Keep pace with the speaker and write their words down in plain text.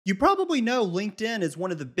You probably know LinkedIn is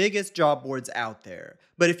one of the biggest job boards out there,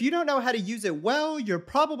 but if you don't know how to use it well, you're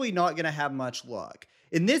probably not going to have much luck.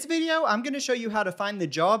 In this video, I'm going to show you how to find the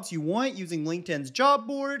jobs you want using LinkedIn's job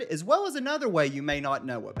board, as well as another way you may not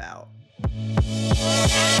know about.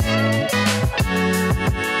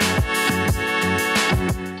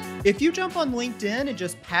 If you jump on LinkedIn and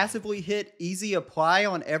just passively hit easy apply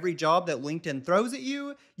on every job that LinkedIn throws at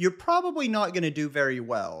you, you're probably not going to do very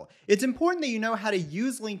well. It's important that you know how to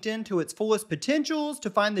use LinkedIn to its fullest potentials to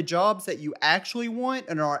find the jobs that you actually want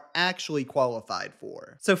and are actually qualified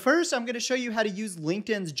for. So first, I'm going to show you how to use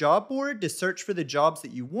LinkedIn's job board to search for the jobs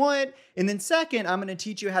that you want. And then second, I'm going to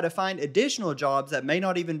teach you how to find additional jobs that may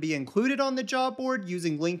not even be included on the job board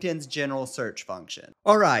using LinkedIn's general search function.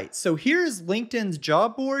 All right, so here's LinkedIn's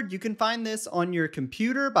job board. You can find this on your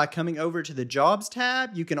computer by coming over to the Jobs tab.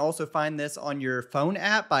 You can also find this on your phone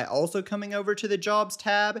app by also coming over to the Jobs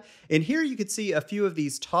tab. And here you can see a few of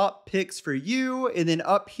these top picks for you. And then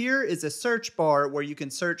up here is a search bar where you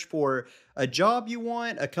can search for a job you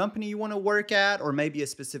want, a company you want to work at, or maybe a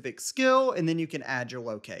specific skill, and then you can add your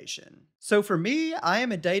location. So for me, I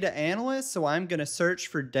am a data analyst, so I'm going to search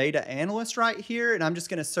for data analyst right here, and I'm just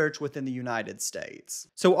going to search within the United States.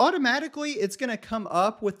 So automatically, it's going to come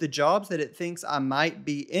up with the jobs that it thinks I might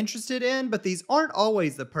be interested in, but these aren't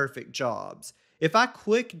always the perfect jobs. If I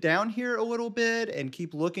click down here a little bit and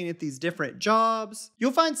keep looking at these different jobs,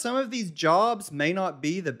 you'll find some of these jobs may not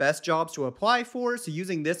be the best jobs to apply for. So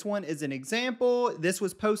using this one as an example, this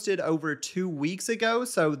was posted over 2 weeks ago.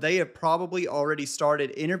 So they have probably already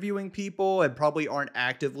started interviewing people and probably aren't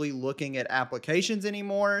actively looking at applications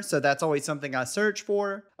anymore. So that's always something I search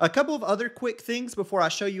for. A couple of other quick things before I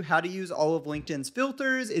show you how to use all of LinkedIn's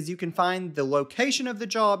filters is you can find the location of the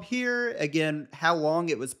job here. Again, how long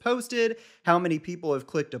it was posted, how many people have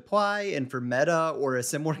clicked apply, and for Meta or a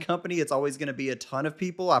similar company, it's always going to be a ton of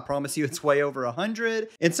people. I promise you it's way over 100.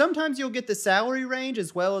 And sometimes you'll get the salary range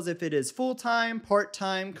as well as if it is full-time,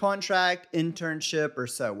 part-time, contract, internship, or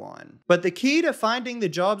so on. But the key to finding the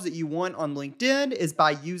jobs that you want on LinkedIn is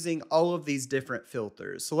by using all of these different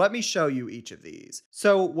filters. So let me show you each of these.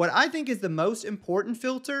 So what I think is the most important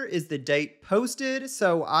filter is the date posted.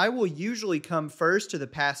 So I will usually come first to the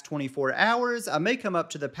past 24 hours. I may come up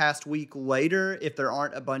to the past week later if there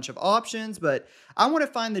aren't a bunch of options, but I want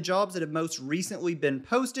to find the jobs that have most recently been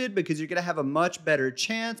posted because you're going to have a much better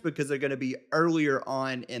chance because they're going to be earlier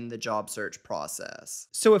on in the job search process.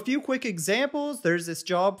 So a few quick examples. There's this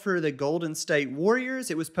job for the Golden State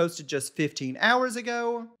Warriors. It was posted just 15 hours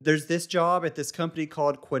ago. There's this job at this company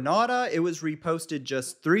called Quinata. It was reposted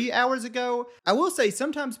just 3 hours ago. I will say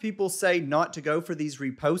sometimes people say not to go for these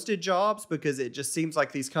reposted jobs because it just seems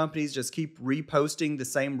like these companies just keep reposting the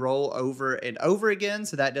same role over and over again.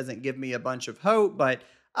 So that doesn't give me a bunch of hope, but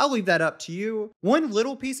I'll leave that up to you. One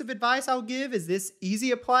little piece of advice I'll give is this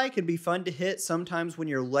easy apply can be fun to hit sometimes when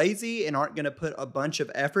you're lazy and aren't going to put a bunch of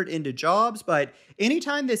effort into jobs. But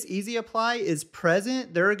anytime this easy apply is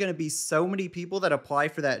present, there are going to be so many people that apply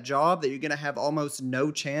for that job that you're going to have almost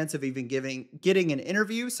no chance of even getting an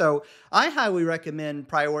interview. So I highly recommend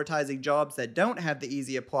prioritizing jobs that don't have the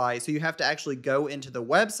easy apply. So you have to actually go into the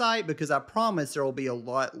website because I promise there will be a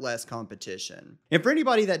lot less competition. And for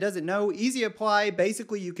anybody that doesn't know, easy apply,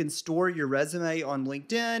 basically you can store your resume on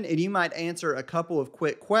LinkedIn and you might answer a couple of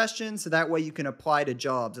quick questions so that way you can apply to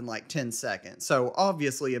jobs in like 10 seconds. So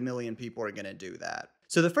obviously a million people are going to do that.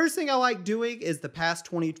 So the first thing I like doing is the past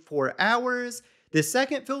 24 hours. The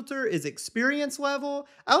second filter is experience level.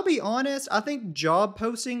 I'll be honest, I think job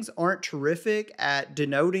postings aren't terrific at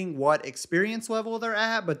denoting what experience level they're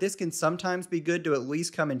at, but this can sometimes be good to at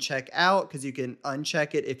least come and check out because you can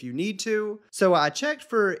uncheck it if you need to. So I checked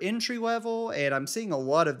for entry level and I'm seeing a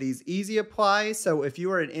lot of these easy applies. So if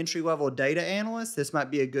you are an entry level data analyst, this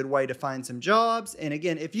might be a good way to find some jobs. And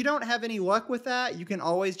again, if you don't have any luck with that, you can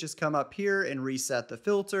always just come up here and reset the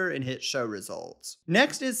filter and hit show results.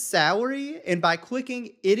 Next is salary, and by clicking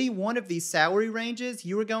any one of these salary ranges,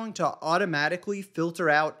 you are going to automatically filter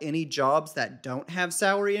out any jobs that don't have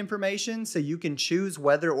salary information, so you can choose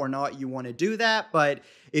whether or not you want to do that. But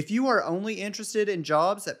if you are only interested in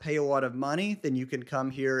jobs that pay a lot of money, then you can come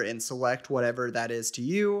here and select whatever that is to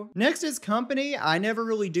you. Next is company. I never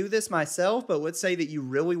really do this myself, but let's say that you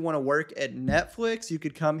really want to work at Netflix. You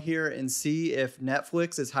could come here and see if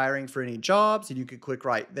Netflix is hiring for any jobs, and you could click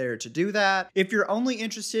right there to do that. If you're only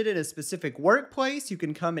interested in a specific workplace, you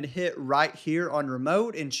can come and hit right here on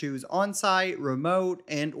remote and choose on-site, remote,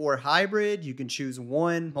 and or hybrid. You can choose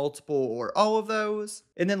one, multiple, or all of those.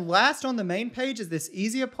 And then last on the main page is this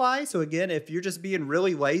easy easy apply. So again, if you're just being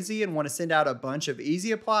really lazy and want to send out a bunch of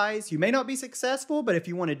easy applies, you may not be successful, but if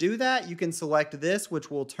you want to do that, you can select this,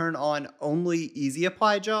 which will turn on only easy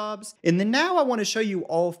apply jobs. And then now I want to show you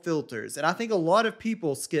all filters. And I think a lot of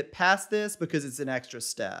people skip past this because it's an extra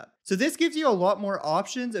step. So this gives you a lot more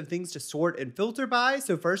options of things to sort and filter by.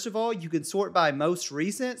 So first of all, you can sort by most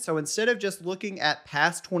recent. So instead of just looking at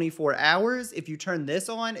past 24 hours, if you turn this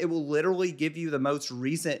on, it will literally give you the most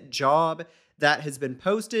recent job that has been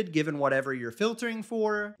posted given whatever you're filtering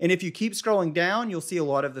for. And if you keep scrolling down, you'll see a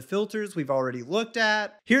lot of the filters we've already looked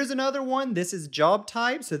at. Here's another one. This is job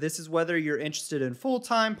type. So this is whether you're interested in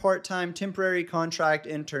full-time, part-time, temporary, contract,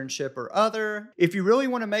 internship, or other. If you really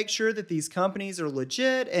want to make sure that these companies are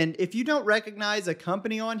legit, and if you don't recognize a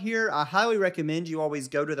company on here, I highly recommend you always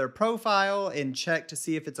go to their profile and check to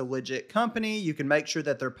see if it's a legit company. You can make sure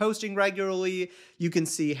that they're posting regularly. You can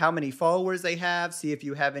see how many followers they have, see if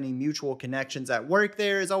you have any mutual connections at work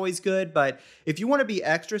there is always good. But if you want to be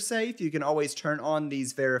extra safe, you can always turn on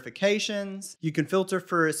these verifications. You can filter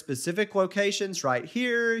for specific locations right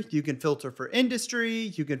here. You can filter for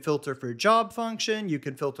industry. You can filter for job function. You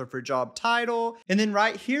can filter for job title. And then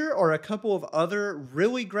right here are a couple of other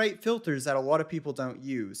really great filters that a lot of people don't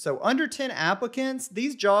use. So under 10 applicants,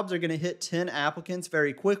 these jobs are going to hit 10 applicants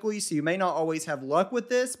very quickly. So you may not always have luck with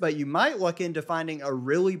this, but you might luck into finding a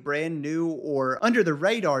really brand new or under the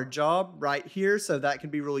radar job right here, so that can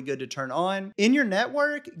be really good to turn on. In your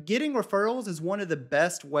network, getting referrals is one of the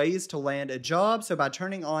best ways to land a job. So by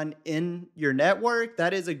turning on in your network,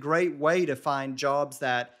 that is a great way to find jobs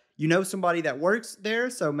that you know somebody that works there,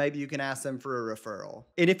 so maybe you can ask them for a referral.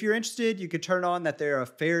 And if you're interested, you could turn on that they're a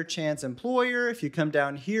fair chance employer. If you come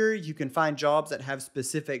down here, you can find jobs that have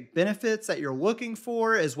specific benefits that you're looking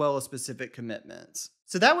for, as well as specific commitments.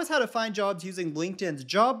 So that was how to find jobs using LinkedIn's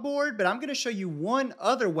job board, but I'm going to show you one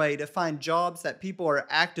other way to find jobs that people are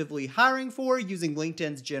actively hiring for using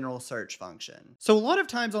LinkedIn's general search function. So a lot of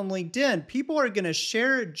times on LinkedIn, people are going to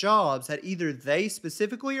share jobs that either they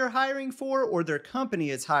specifically are hiring for or their company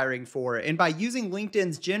is hiring for. And by using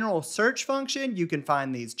LinkedIn's general search function, you can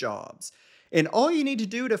find these jobs. And all you need to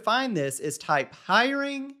do to find this is type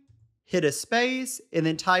hiring, hit a space, and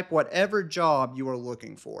then type whatever job you are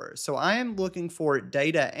looking for. So I am looking for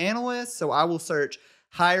data analyst, so I will search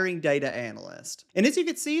hiring data analyst. And as you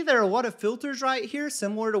can see, there are a lot of filters right here,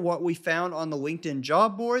 similar to what we found on the LinkedIn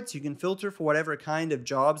job boards. You can filter for whatever kind of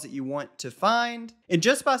jobs that you want to find. And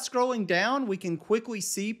just by scrolling down, we can quickly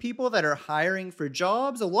see people that are hiring for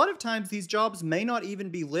jobs. A lot of times these jobs may not even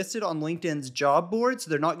be listed on LinkedIn's job board, so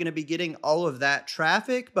they're not going to be getting all of that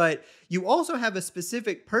traffic, but you also have a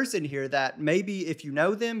specific person here that maybe if you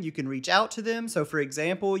know them, you can reach out to them. So for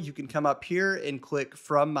example, you can come up here and click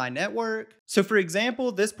from my network. So for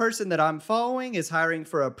example, this person that I'm following is hiring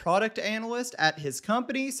for a product analyst at his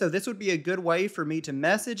company. So this would be a good way for me to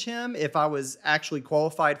message him if I was actually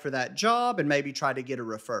qualified for that job and maybe try to get a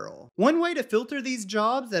referral. One way to filter these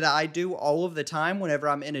jobs that I do all of the time whenever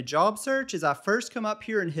I'm in a job search is I first come up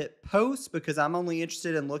here and hit post because I'm only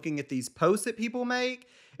interested in looking at these posts that people make.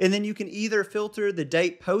 And then you can either filter the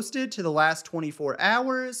date posted to the last 24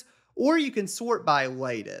 hours, or you can sort by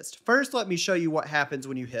latest. First, let me show you what happens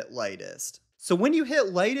when you hit latest. So when you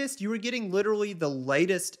hit latest, you are getting literally the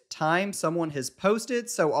latest time someone has posted.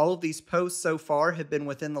 So all of these posts so far have been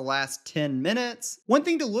within the last 10 minutes. One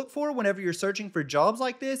thing to look for whenever you're searching for jobs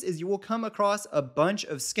like this is you will come across a bunch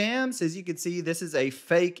of scams. As you can see, this is a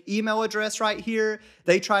fake email address right here.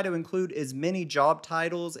 They try to include as many job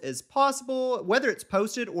titles as possible. Whether it's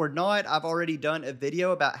posted or not, I've already done a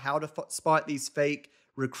video about how to spot these fake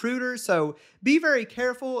recruiters. So be very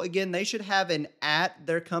careful. Again, they should have an at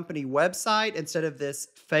their company website instead of this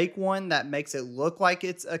fake one that makes it look like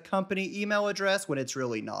it's a company email address when it's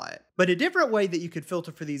really not. But a different way that you could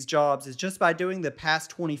filter for these jobs is just by doing the past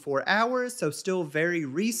 24 hours, so still very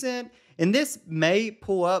recent. And this may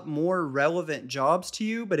pull up more relevant jobs to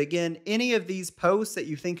you, but again, any of these posts that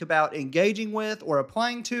you think about engaging with or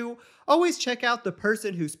applying to, always check out the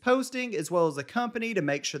person who's posting as well as the company to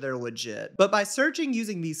make sure they're legit. But by searching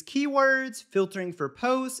using these keywords, filtering for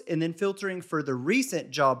posts, and then filtering for the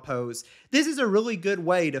recent job posts, this is a really good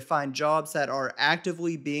way to find jobs that are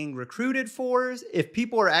actively being recruited for. If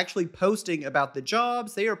people are actually posting about the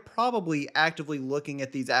jobs, they are probably actively looking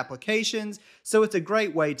at these applications, so it's a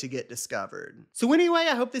great way to get discovered. So anyway,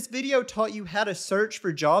 I hope this video taught you how to search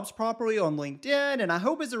for jobs properly on LinkedIn, and I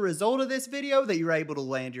hope as a result of this video that you're able to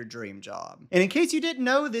land your dream dream job. And in case you didn't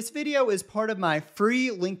know, this video is part of my free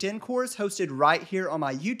LinkedIn course hosted right here on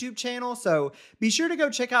my YouTube channel, so be sure to go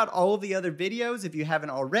check out all of the other videos if you haven't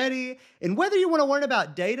already. And whether you want to learn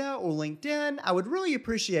about data or LinkedIn, I would really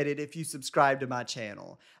appreciate it if you subscribe to my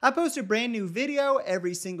channel. I post a brand new video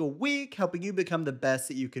every single week, helping you become the best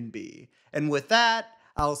that you can be. And with that,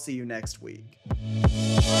 I'll see you next week.